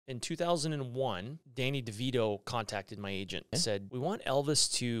In 2001, Danny DeVito contacted my agent and said, we want Elvis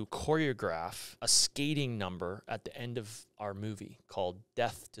to choreograph a skating number at the end of our movie called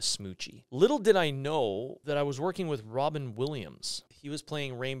Death to Smoochie. Little did I know that I was working with Robin Williams. He was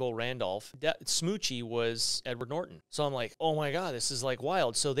playing Rainbow Randolph. Smoochie was Edward Norton. So I'm like, oh my God, this is like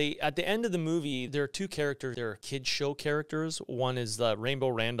wild. So at the end of the movie, there are two characters. They're kids show characters. One is the Rainbow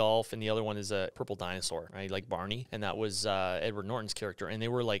Randolph and the other one is a purple dinosaur, right? Like Barney. And that was Edward Norton's character. And they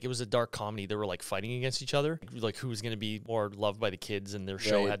were like, it was a dark comedy. They were like fighting against each other. Like who was going to be more loved by the kids, and their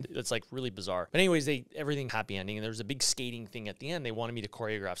show it's like really bizarre. But anyways, everything happy ending. And there was a big skating thing at the end. They wanted me to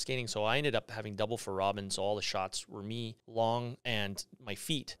choreograph skating. So I ended up having double for Robin. So all the shots were me, long, and my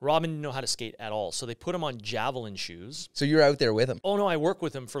feet. Robin didn't know how to skate at all. So they put him on javelin shoes. So you're out there with him? Oh no, I worked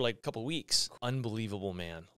with him for like a couple weeks. Unbelievable, man.